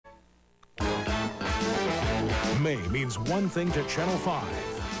May means one thing to Channel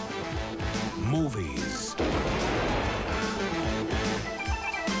 5. Movies.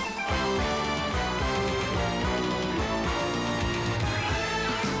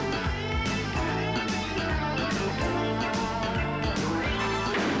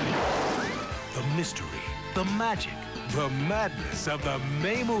 The mystery, the magic, the madness of the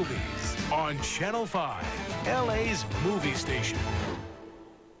May movies on Channel 5, LA's movie station.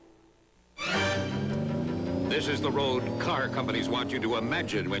 This is the road car companies want you to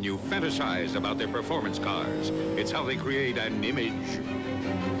imagine when you fantasize about their performance cars. It's how they create an image.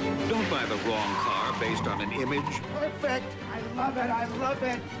 Don't buy the wrong car based on an image. Perfect. I love it. I love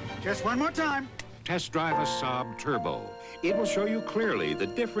it. Just one more time. Test drive a Saab Turbo. It will show you clearly the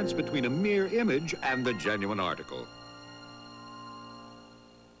difference between a mere image and the genuine article.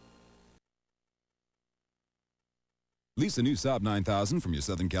 Lease a new Saab 9000 from your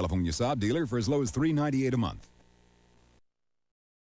Southern California Saab dealer for as low as $398 a month.